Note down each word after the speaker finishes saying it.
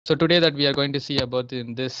So today that we are going to see about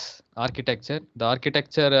in this architecture, the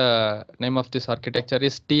architecture name of this architecture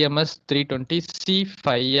is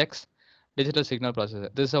TMS320C5x digital signal processor.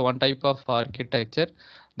 This is a one type of architecture.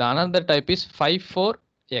 The another type is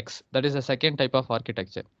 54X. That is the second type of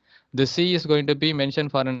architecture. The C is going to be mentioned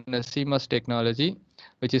for an CMOS technology,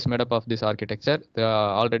 which is made up of this architecture.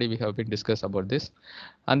 Already we have been discussed about this,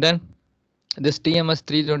 and then this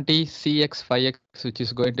TMS320CX5X, which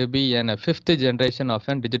is going to be a fifth generation of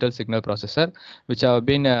a digital signal processor, which have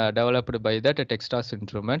been developed by that Texas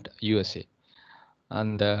Instrument USA.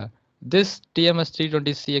 And this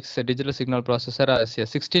TMS320CX digital signal processor is a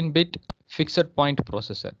 16-bit fixed point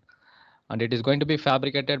processor, and it is going to be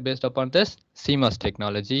fabricated based upon this CMOS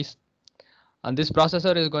technologies. And this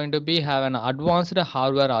processor is going to be have an advanced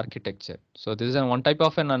hardware architecture. So this is one type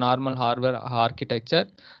of a normal hardware architecture,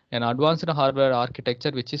 an advanced hardware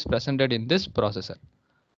architecture which is presented in this processor.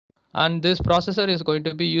 And this processor is going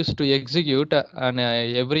to be used to execute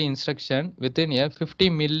every instruction within a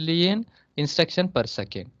 50 million instruction per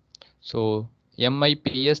second. So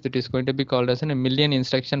MIPS, that is going to be called as a million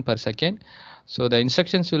instruction per second. So the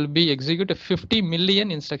instructions will be executed 50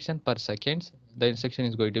 million instruction per second. The instruction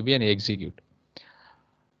is going to be an execute.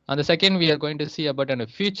 And the second, we are going to see about a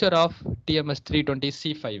feature of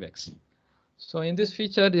TMS320C5X. So in this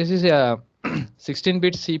feature, this is a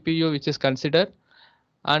 16-bit CPU which is considered,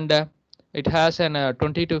 and it has an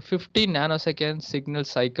 20 to 50 nanosecond signal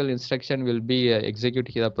cycle instruction will be execute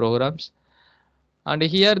here programs. And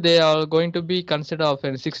here they are going to be considered of a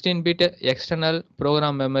 16-bit external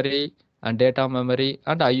program memory and data memory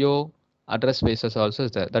and IO address spaces also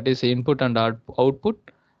is there. That is input and output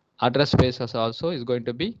address spaces also is going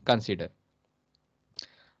to be considered.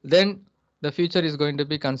 Then the future is going to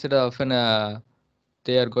be considered often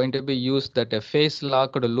they are going to be used that a phase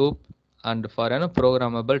locked loop and for a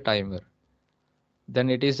programmable timer.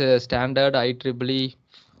 Then it is a standard IEEE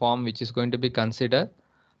form which is going to be considered.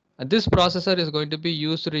 This processor is going to be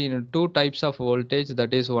used in two types of voltage,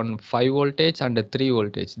 that is one 5 voltage and a 3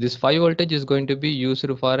 voltage. This 5 voltage is going to be used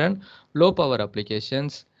for an low power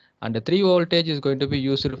applications, and the 3 voltage is going to be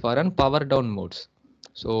used for an power down modes.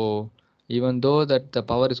 So even though that the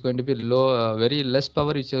power is going to be low, very less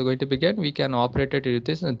power which is going to be get, we can operate it with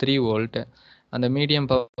this 3 volt, and the medium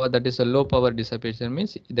power, that is a low power dissipation,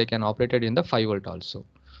 means they can operate it in the 5 volt also.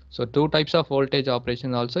 So two types of voltage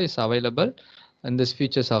operation also is available and these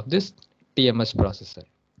features of this TMS processor.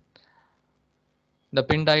 The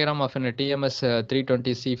pin diagram of an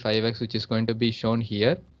TMS320C5X, which is going to be shown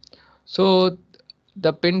here. So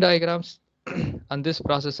the pin diagrams and this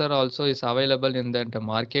processor also is available in the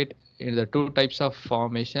market in the two types of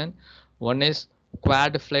formation. One is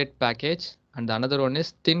quad flat package and the another one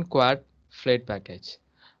is thin quad flat package.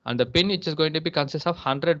 And the pin which is going to be consists of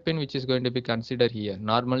 100 pin which is going to be considered here.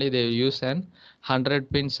 Normally they use an 100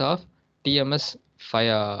 pins of TMS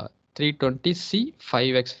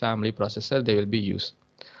 320C5X family processor they will be used.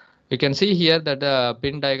 You can see here that the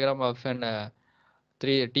pin diagram of an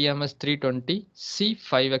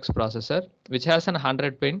TMS320C5X processor which has an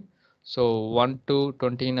 100 pin. So 1 to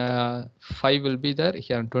 25 will be there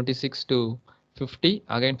here, 26 to 50,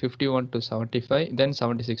 again 51 to 75, then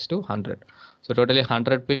 76 to 100. So totally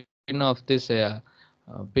 100 pin of this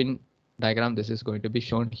pin diagram, this is going to be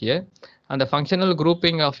shown here, and the functional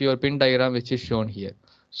grouping of your pin diagram which is shown here.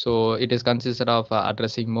 So it is consisted of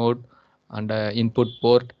addressing mode and input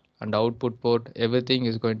port and output port. Everything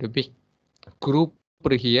is going to be grouped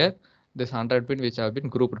here. This 100 pin which have been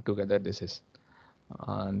grouped together. This is,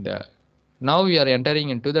 and now we are entering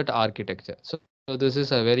into that architecture. So this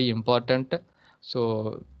is a very important.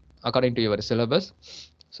 So according to your syllabus.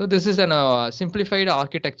 So this is an simplified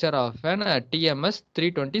architecture of an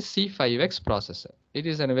TMS320C5X processor. It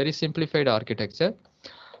is a very simplified architecture.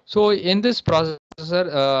 So in this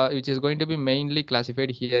processor, which is going to be mainly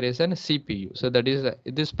classified here is an CPU. So that is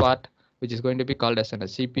this part which is going to be called as a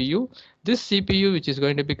CPU. This CPU which is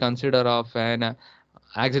going to be considered of an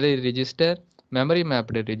auxiliary register, memory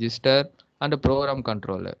mapped register, and a program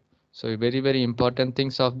controller. So very important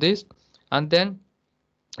things of this. And then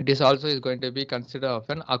it is also is going to be considered of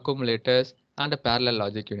an accumulators and a parallel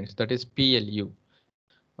logic units, that is PLU.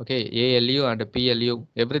 Okay, ALU and PLU,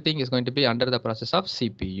 everything is going to be under the process of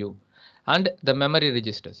CPU. And the memory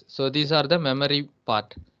registers. So these are the memory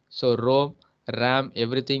part. So ROM, RAM,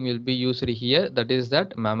 everything will be used here. That is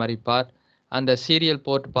that memory part, and the serial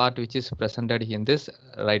port part which is presented in this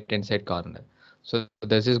right hand side corner. So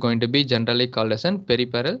this is going to be generally called as an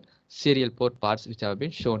peripheral serial port parts which have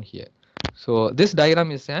been shown here. So this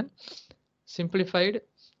diagram is an simplified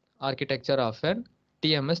architecture of an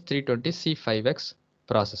TMS320C5X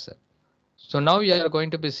processor. So now we are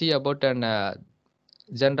going to be see about an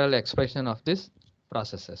general expression of this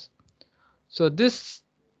processors. So this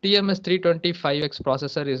TMS320C5x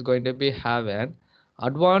processor is going to be have an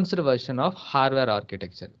advanced version of hardware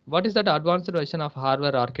architecture. What is that advanced version of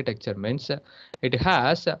hardware architecture means? It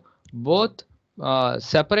has both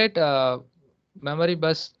separate memory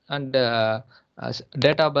bus and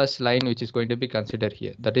data bus line, which is going to be considered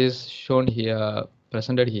here. That is shown here,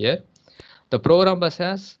 presented here. The program bus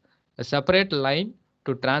has a separate line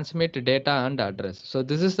to transmit data and address. So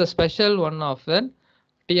this is the special one of an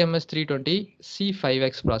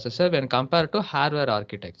TMS320C5x processor when compared to hardware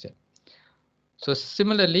architecture. So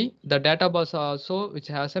similarly, the data bus also which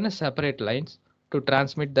has a separate lines to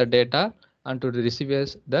transmit the data and to receive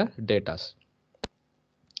the data.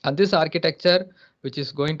 And this architecture, which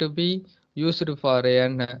is going to be used for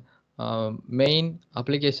an main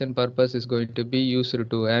application purpose, is going to be used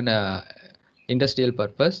to an industrial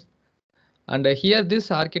purpose. And here this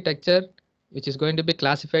architecture, which is going to be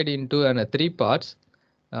classified into three parts: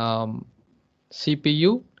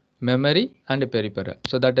 CPU, memory, and peripheral.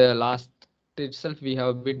 So that last itself we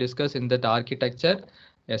have been discussed in that architecture.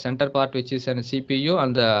 A center part which is an CPU,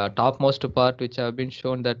 and the topmost part which have been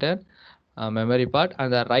shown that memory part,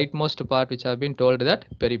 and the rightmost part which have been told that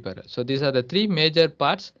peripheral. So these are the three major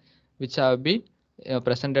parts which have been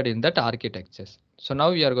presented in that architectures. So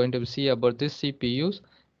now we are going to see about this CPUs,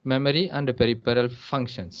 memory, and peripheral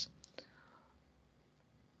functions.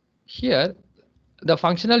 Here the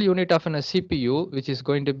functional unit of a CPU, which is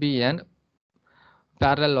going to be an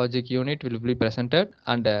parallel logic unit, will be presented,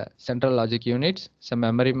 and central logic units, some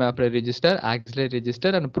memory map register, auxiliary register,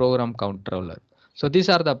 and program controller. So these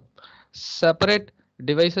are the separate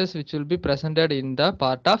devices which will be presented in the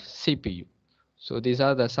part of CPU. So these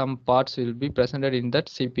are the some parts will be presented in that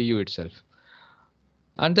CPU itself.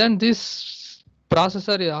 And then this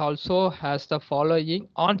processor also has the following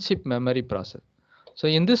on-chip memory processor. So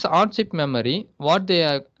in this on-chip memory, what they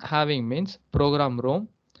are having means program ROM,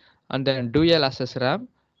 and then dual access RAM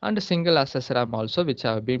and single access RAM also, which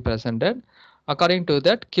have been presented according to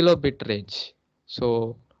that kilobit range.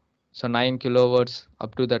 So 9 kilohertz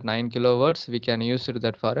up to that 9 kilohertz we can use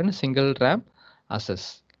that for a single RAM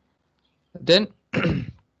access. Then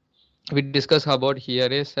we discuss about here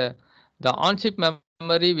is the on-chip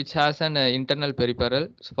memory which has an internal peripheral.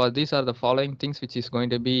 So for these are the following things which is going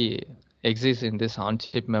to be exist in this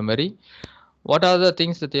on-chip memory. What are the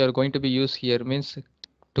things that they are going to be used here means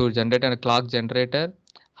to generate a clock generator,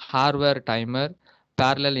 hardware timer,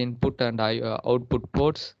 parallel input and output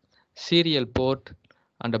ports, serial port,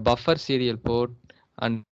 and a buffer serial port,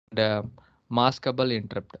 and maskable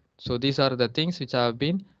interrupt. So these are the things which have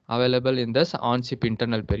been available in this on-chip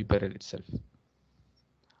internal peripheral itself.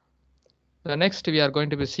 The next we are going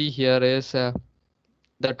to see here is the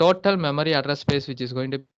total memory address space, which is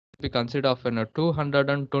going to be considered of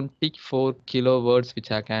 224 kilowords, which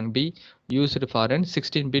can be used for a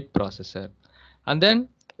 16-bit processor. And then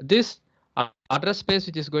this address space,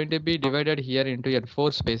 which is going to be divided here into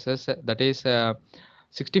 4 spaces, that is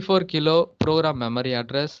 64 kilo program memory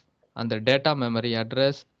address, and the data memory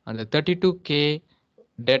address, and the 32K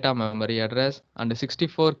data memory address, and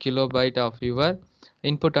 64 kilobyte of your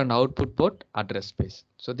input and output port address space.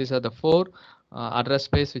 So these are the 4 address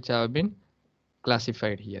space which have been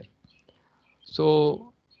classified here.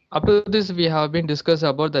 So up to this we have been discussed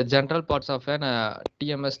about the general parts of an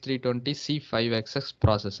TMS320C5x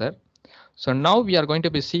processor. So now we are going to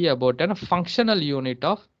be see about a functional unit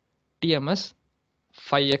of TMS5x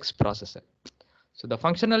processor. So the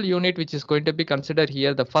functional unit which is going to be considered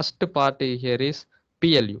here, the first part here is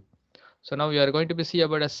PLU. So now we are going to be see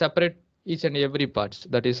about a separate each and every parts.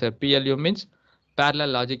 That is a PLU means parallel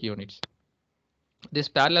logic units. This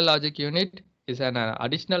parallel logic unit is an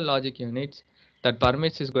additional logic unit that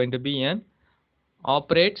permits is going to be an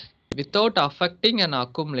operates without affecting an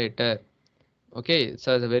accumulator. Okay,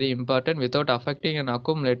 so it's very important. Without affecting an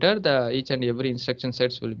accumulator, the each and every instruction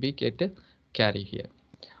sets will be get carry here,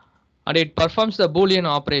 and it performs the Boolean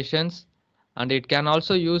operations, and it can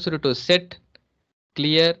also use to set,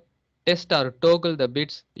 clear, test or toggle the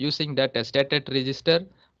bits using that stated register,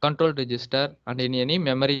 control register, and in any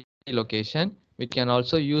memory location. We can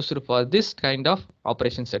also use for this kind of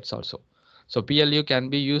operation sets also. So PLU can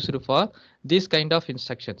be used for this kind of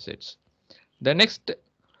instruction sets. The next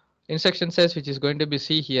instruction sets which is going to be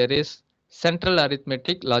see here is Central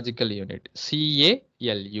Arithmetic Logical Unit,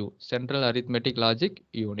 CALU, Central Arithmetic Logic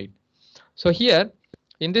Unit. So here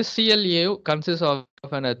in this CLU consists of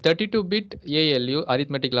an 32-bit ALU,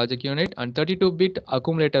 arithmetic logic unit, and 32-bit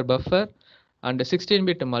accumulator buffer, and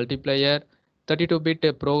 16-bit multiplier,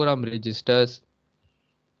 32-bit program registers,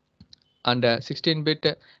 and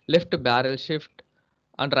 16-bit left barrel shift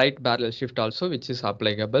and right barrel shift also, which is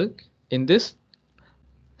applicable in this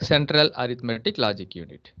central arithmetic logic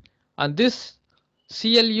unit. And this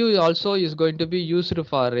CLU also is going to be used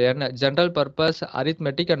for general purpose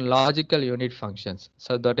arithmetic and logical unit functions.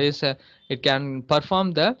 So that is it can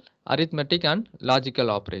perform the arithmetic and logical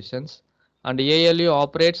operations. And ALU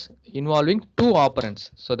operates involving two operands.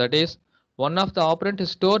 So that is one of the operand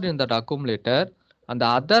is stored in that accumulator and the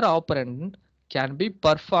other operand can be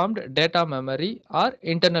performed data memory or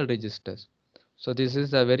internal registers. So this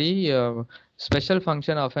is a very special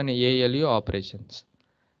function of an ALU operations.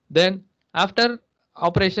 Then after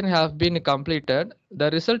operation have been completed, the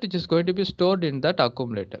result which is going to be stored in that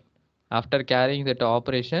accumulator. After carrying that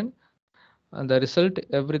operation and the result,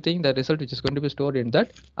 everything, the result which is going to be stored in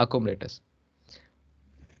that accumulators.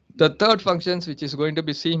 The third functions which is going to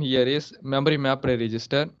be seen here is memory map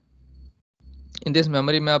register. In this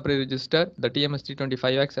memory map register, the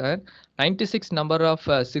TMS320C5x and 96 number of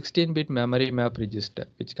 16-bit memory map register,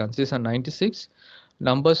 which consists of 96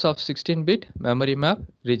 numbers of 16-bit memory map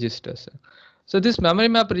registers. So this memory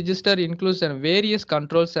map register includes various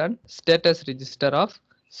controls and status register of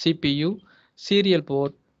CPU, serial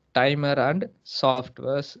port, timer, and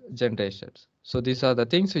software generations. So these are the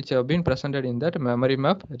things which have been presented in that memory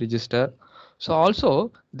map register. So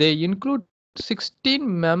also they include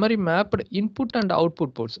 16 memory mapped input and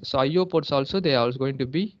output ports. So IO ports also they are also going to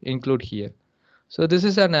be included here. So this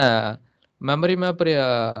is an memory map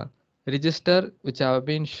register which have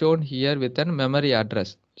been shown here with a memory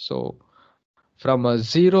address. So from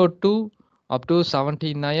 0 to up to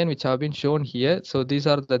 79 which have been shown here. So these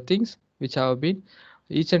are the things which have been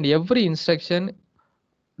each and every instruction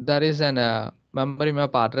there is an memory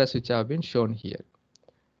map address which have been shown here.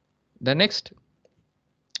 The next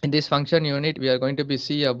in this function unit we are going to be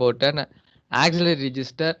see about an auxiliary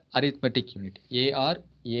register arithmetic unit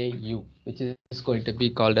ARAU, which is going to be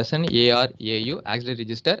called as an ARAU auxiliary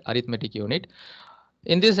register arithmetic unit.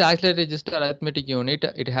 In this auxiliary register arithmetic unit,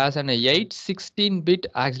 it has an 8 16-bit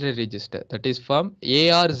auxiliary register, that is from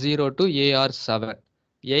AR0 to AR7.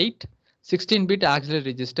 8 16-bit auxiliary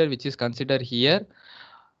register which is considered here.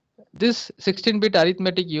 This 16-bit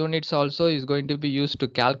arithmetic units also is going to be used to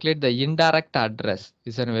calculate the indirect address.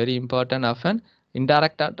 Is a very important of an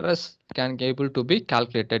indirect address can be able to be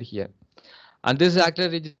calculated here. And this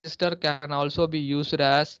auxiliary register can also be used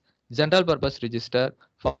as general purpose register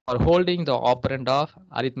for holding the operand of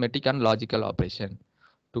arithmetic and logical operation.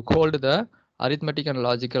 To hold the arithmetic and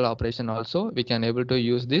logical operation also we can able to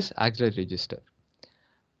use this auxiliary register.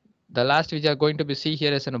 The last which are going to be see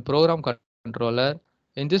here is a program controller.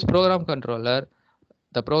 In this program controller,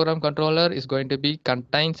 the program controller is going to be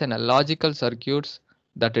contains an logical circuits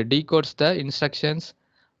that decodes the instructions,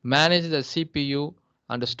 manage the CPU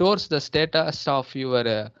and stores the status of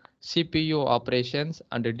your CPU operations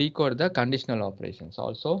and decode the conditional operations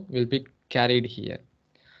also will be carried here.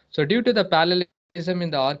 So due to the parallelism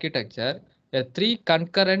in the architecture, the three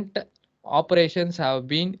concurrent operations have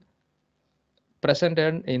been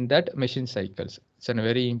presented in that machine cycles. It's a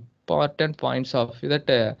very important points of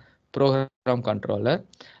that program controller,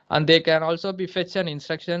 and they can also be fetch an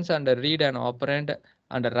instructions and read an operand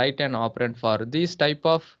and write an operand. For these type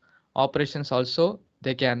of operations also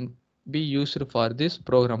they can be used for this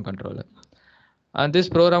program controller. And this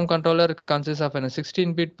program controller consists of a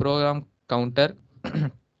 16-bit program counter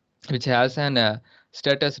which has an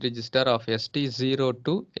status register of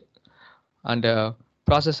ST02 and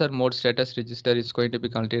processor mode status register is going to be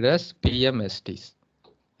considered as PMSTs.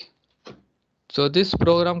 So this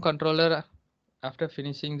program controller, after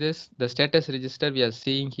finishing this, the status register we are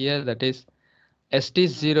seeing here, that is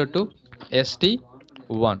ST0 to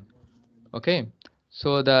ST1. Okay,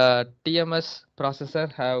 so the TMS processor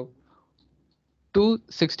have two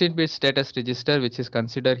 16-bit status register which is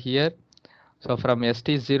considered here. So from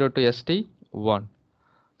ST0 to ST1.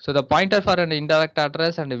 So the pointer for an indirect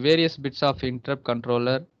address and various bits of interrupt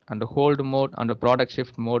controller and hold mode and the product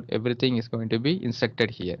shift mode, everything is going to be instructed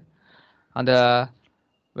here. And the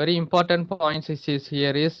very important points is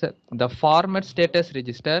here is the format status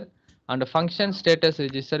register and the function status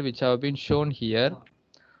register which have been shown here.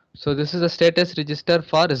 So this is the status register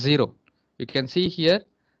for 0. You can see here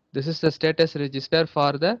this is the status register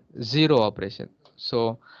for the 0 operation.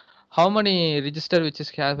 So how many register which is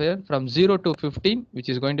here from 0 to 15 which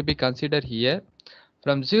is going to be considered here.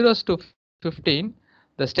 From 0s to 15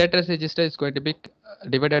 the status register is going to be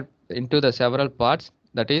divided into the several parts,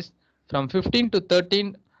 that is from 15 to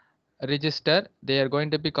 13 register they are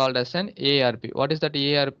going to be called as an ARP. What is that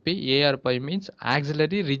ARP? ARP means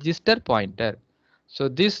auxiliary register pointer. So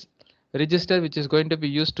this register which is going to be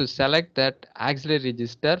used to select that auxiliary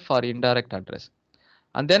register for indirect address.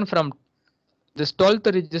 And then from this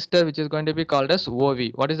 12th register which is going to be called as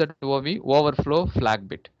OV. What is that OV? Overflow flag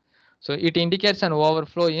bit. So it indicates an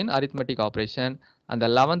overflow in arithmetic operation. And the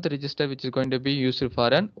 11th register which is going to be used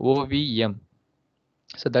for an OVM.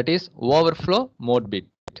 So that is overflow mode bit.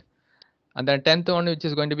 And the 10th one which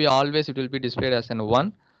is going to be always, it will be displayed as an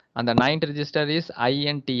 1. And the 9th register is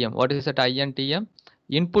INTM. What is that INTM?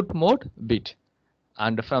 Input mode bit.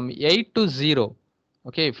 And from 8 to 0,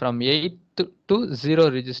 okay, from 8 to 0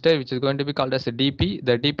 register which is going to be called as a DP.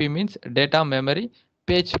 The DP means data memory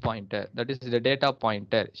page pointer. That is the data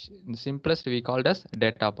pointer. In simplest we called as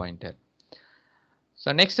data pointer.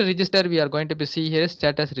 So next register we are going to be see here is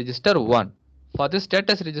status register 1. For this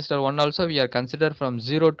status register 1 also we are considered from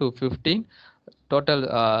 0 to 15.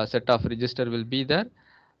 Total set of register will be there.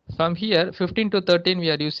 From here 15 to 13 we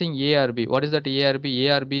are using ARB. What is that ARB?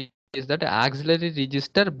 ARB is that auxiliary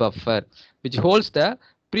register buffer which holds the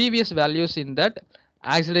previous values in that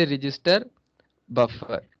auxiliary register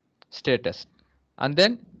buffer status. And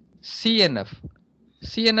then CNF.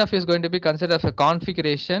 CNF is going to be considered as a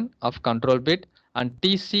configuration of control bit, and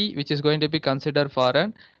TC which is going to be considered for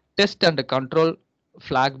an test and control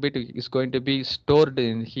flag bit is going to be stored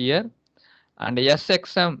in here, and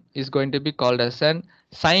SXM is going to be called as an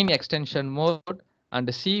sign extension mode,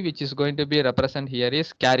 and C which is going to be represent here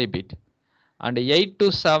is carry bit, and 8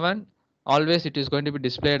 to 7 always it is going to be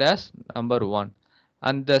displayed as number 1,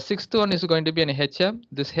 and the 6th one is going to be an HM.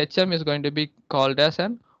 This HM is going to be called as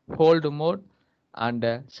an hold mode,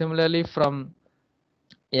 and similarly from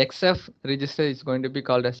XF register is going to be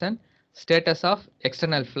called as an status of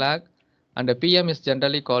external flag, and the PM is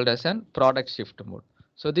generally called as an product shift mode.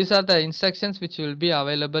 So these are the instructions which will be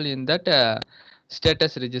available in that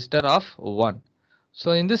status register of 1.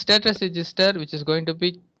 So in this status register which is going to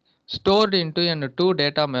be stored into two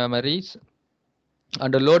data memories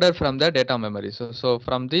and loaded from the data memory. So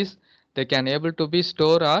from this they can able to be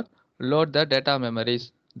store or load the data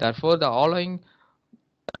memories. Therefore the following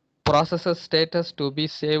processor status to be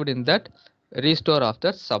saved in that restore of the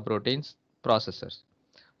subroutines processors.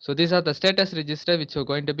 So these are the status register which are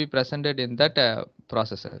going to be presented in that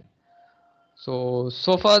processor. So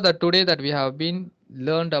far that today that we have been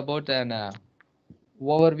learned about an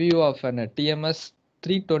overview of an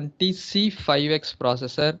TMS320C5x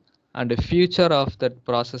processor and the future of that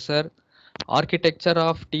processor, architecture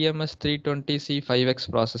of TMS320C5x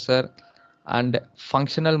processor, and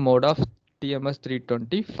functional mode of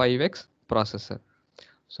TMS320-5x processor.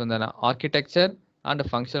 So then architecture and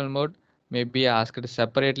functional mode may be asked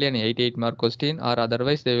separately an 88 mark question, or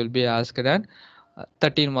otherwise they will be asked an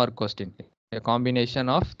 13 mark question. A combination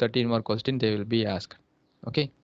of 13 mark question they will be asked. Okay.